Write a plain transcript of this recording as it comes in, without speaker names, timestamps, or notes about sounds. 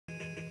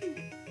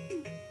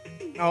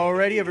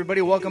Alrighty,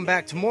 everybody, welcome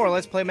back to more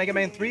Let's Play Mega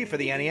Man 3 for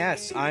the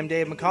NES. I'm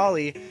Dave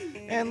McCauley,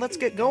 and let's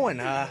get going.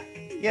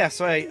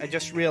 So I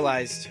just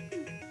realized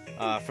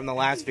from the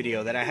last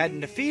video that I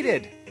hadn't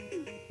defeated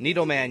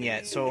Needleman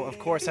yet, so of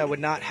course I would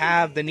not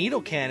have the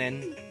Needle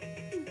Cannon,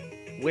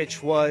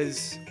 which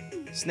was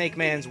Snake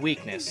Man's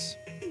weakness.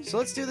 So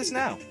let's do this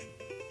now.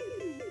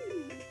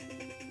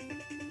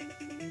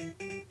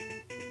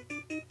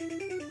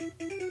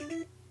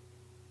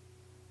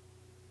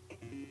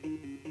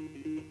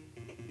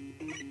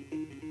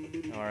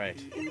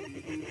 Alright.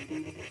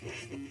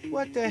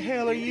 What the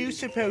hell are you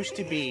supposed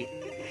to be?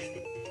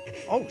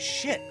 Oh,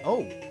 shit.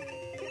 Oh.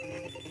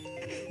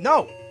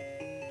 No!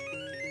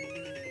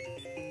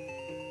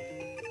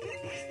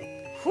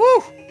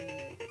 Whew!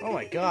 Oh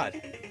my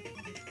god.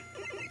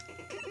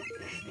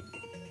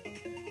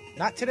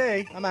 Not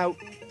today. I'm out.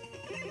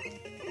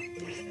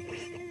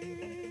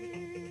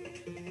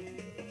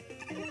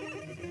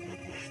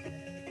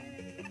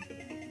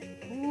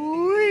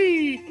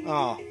 Whee!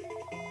 Oh.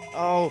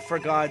 Oh, for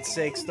God's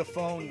sakes, the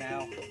phone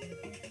now.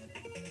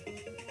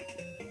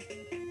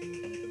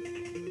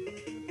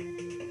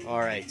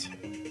 Alright.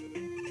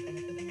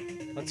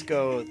 Let's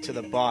go to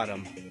the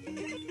bottom.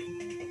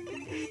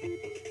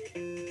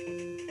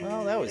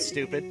 Well, that was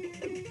stupid.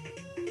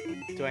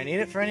 Do I need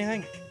it for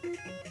anything?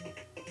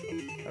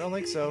 I don't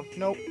think so.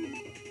 Nope.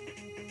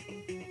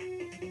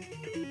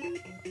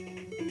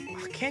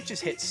 I can't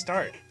just hit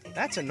start.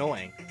 That's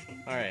annoying.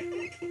 Alright.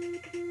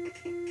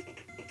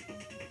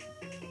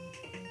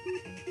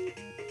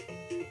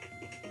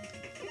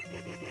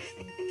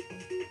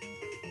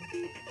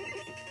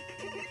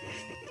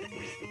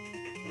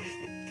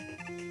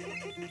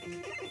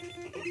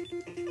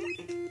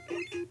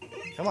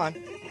 Come on.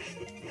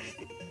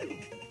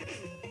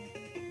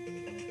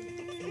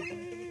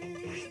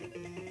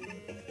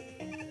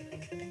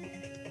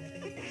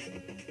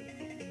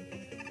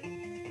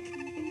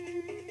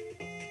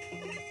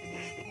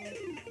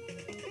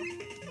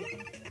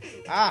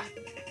 Ah!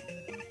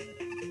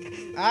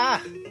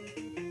 Ah!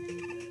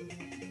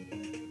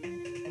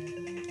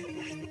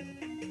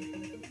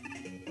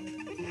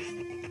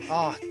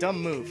 Oh,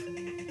 dumb move.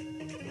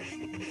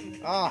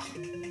 Ah! Oh.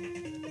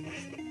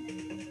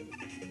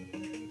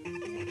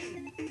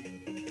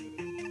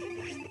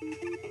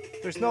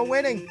 There's no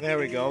winning. There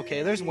we go.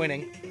 Okay, there's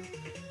winning.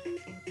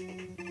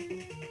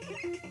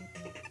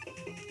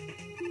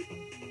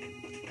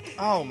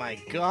 Oh my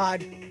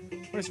god.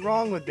 What is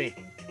wrong with me?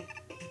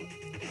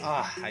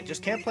 Ah, I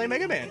just can't play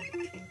Mega Man.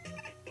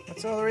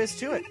 That's all there is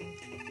to it.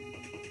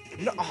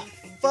 No, oh,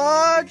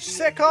 fudge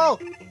sickle!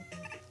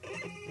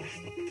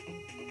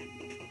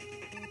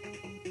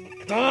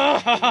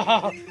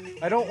 Oh,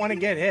 I don't want to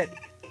get hit.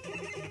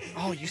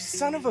 Oh, you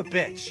son of a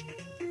bitch.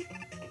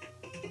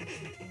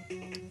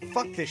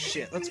 Fuck this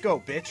shit. Let's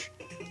go, bitch.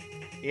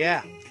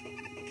 Yeah.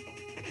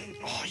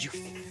 Oh, you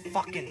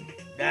fucking...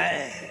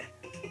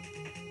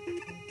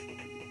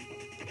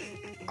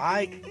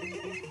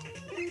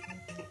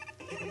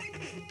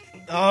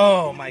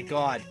 Oh my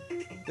god.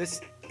 This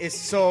is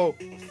so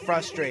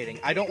frustrating.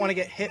 I don't want to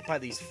get hit by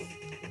these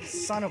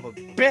son of a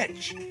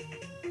bitch.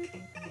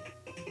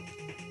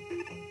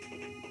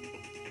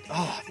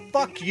 Oh,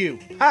 fuck you.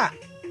 Ha!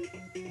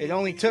 It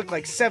only took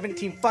like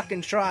 17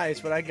 fucking tries,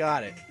 but I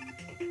got it.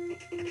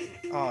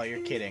 Oh,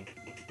 you're kidding.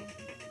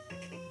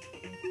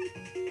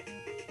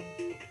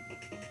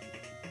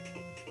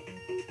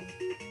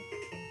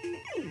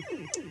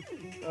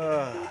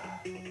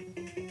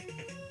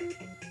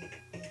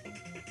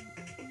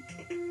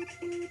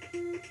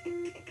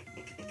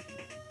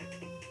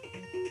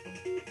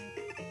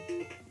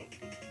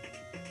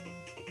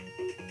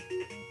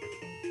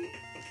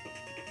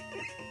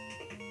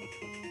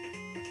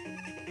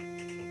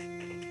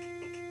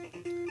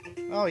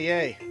 Oh,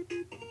 yay.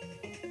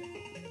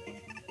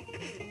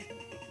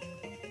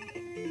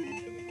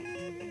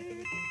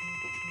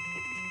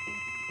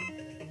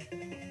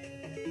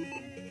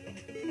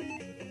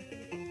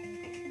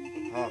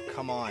 Oh,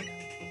 come on.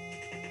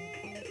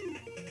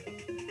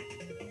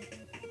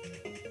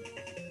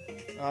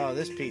 Oh,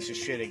 this piece of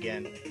shit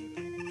again.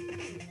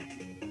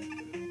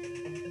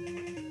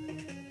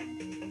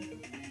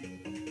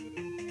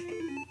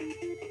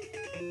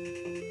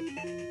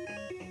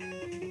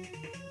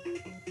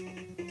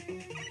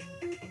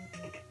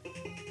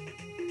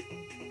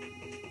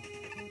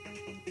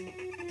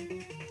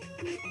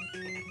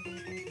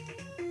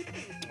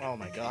 Oh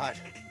my god.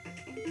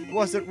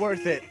 Was it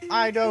worth it?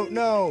 I don't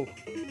know.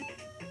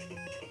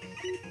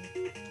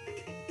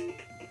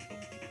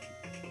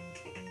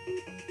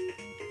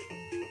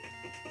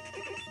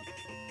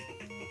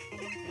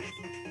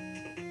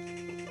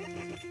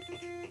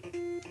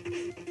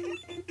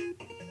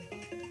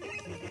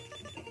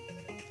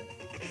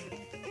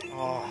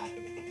 Oh.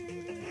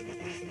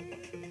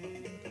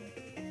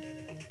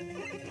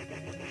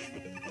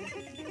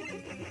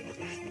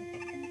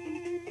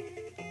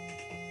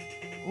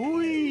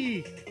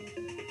 Whee!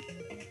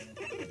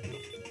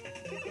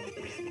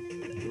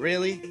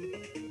 Really?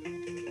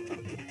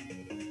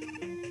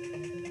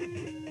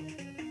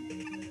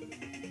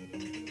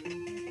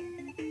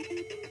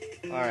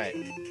 Alright.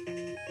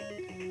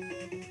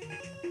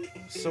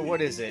 So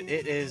what is it?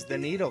 It is the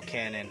needle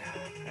cannon.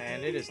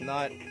 And it is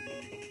not...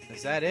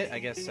 Is that it? I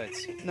guess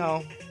that's...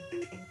 No.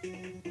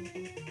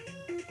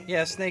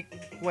 Yeah, Snake...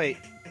 Wait.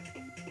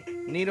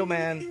 Needle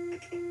Man.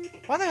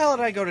 Why the hell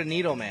did I go to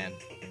Needle Man?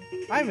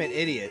 I'm an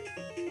idiot.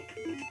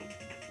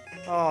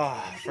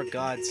 Oh, for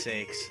God's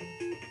sakes.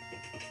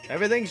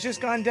 Everything's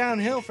just gone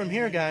downhill from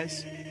here,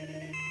 guys.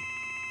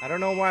 I don't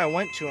know why I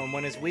went to him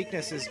when his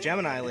weakness is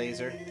Gemini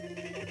laser.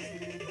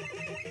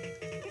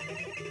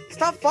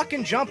 Stop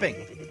fucking jumping!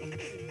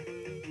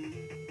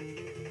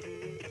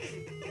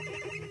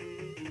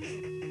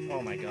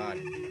 Oh my God.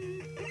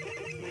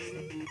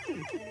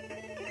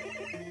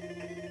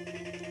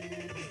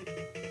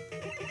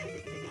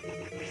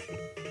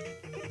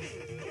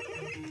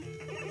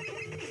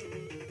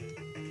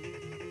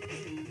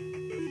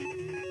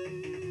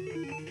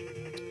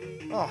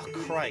 Oh,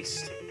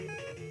 Christ.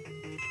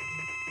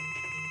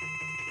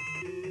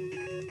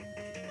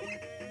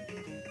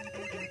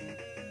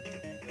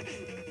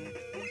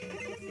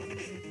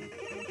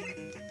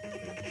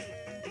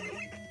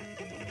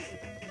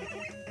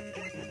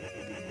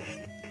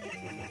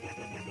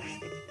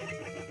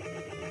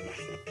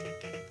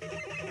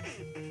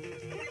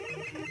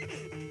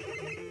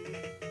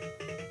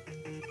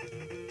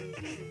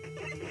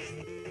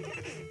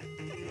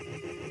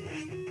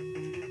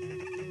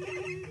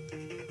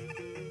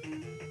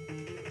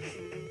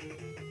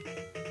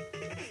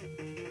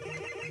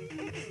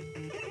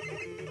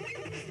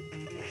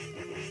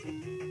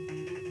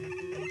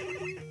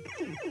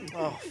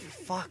 Oh,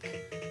 fuck.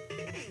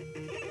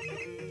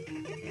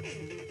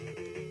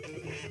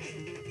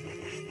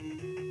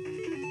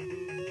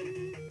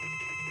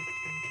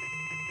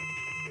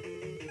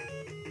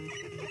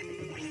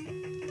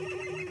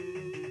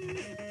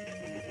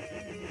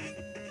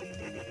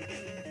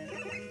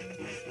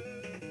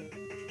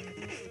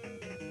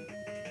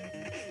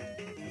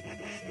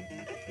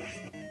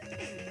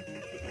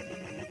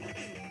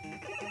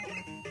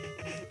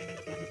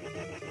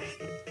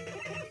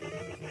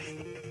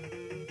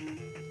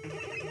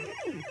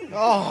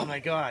 Oh my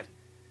God.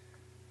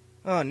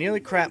 Oh, nearly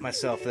crapped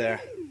myself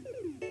there.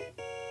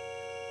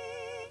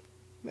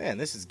 Man,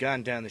 this has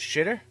gone down the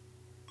shitter.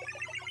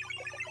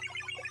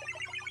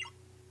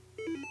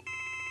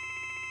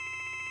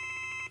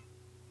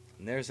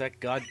 And there's that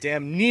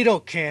goddamn needle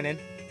cannon.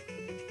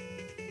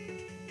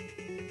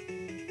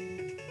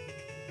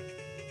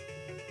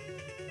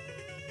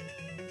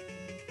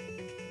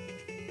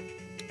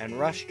 And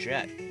Rush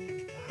Jet.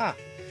 Huh.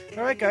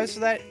 Alright guys,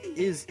 so that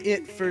is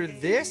it for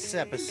this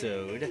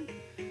episode.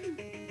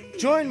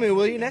 Join me,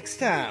 will you, next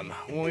time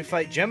when we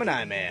fight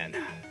Gemini Man.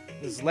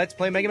 This is Let's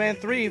Play Mega Man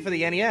 3 for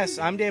the NES.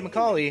 I'm Dave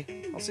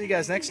McCauley. I'll see you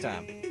guys next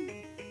time.